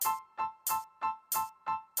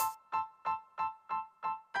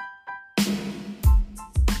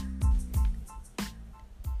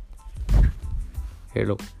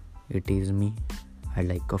Hello, it is me. I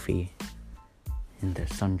like coffee in the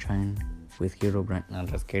sunshine with Hero Brand. No,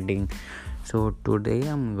 just kidding. So today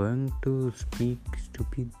I'm going to speak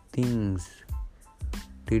stupid things.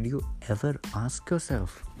 Did you ever ask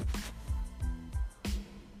yourself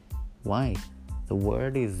why the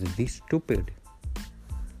world is this stupid?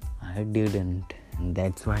 I didn't, and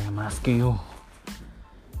that's why I'm asking you.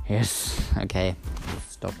 Yes, okay.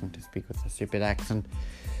 Stopping to speak with a stupid accent.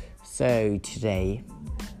 So today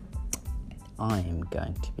I am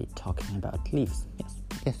going to be talking about leaves.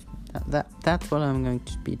 Yes, that's what I'm going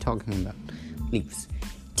to be talking about. Leaves.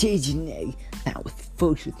 Did you know that with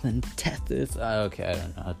photosynthesis? Okay, I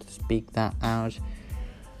don't know how to speak that out.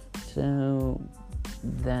 So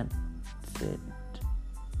that's it.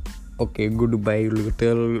 Okay, goodbye,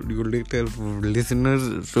 little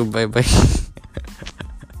listeners. So bye.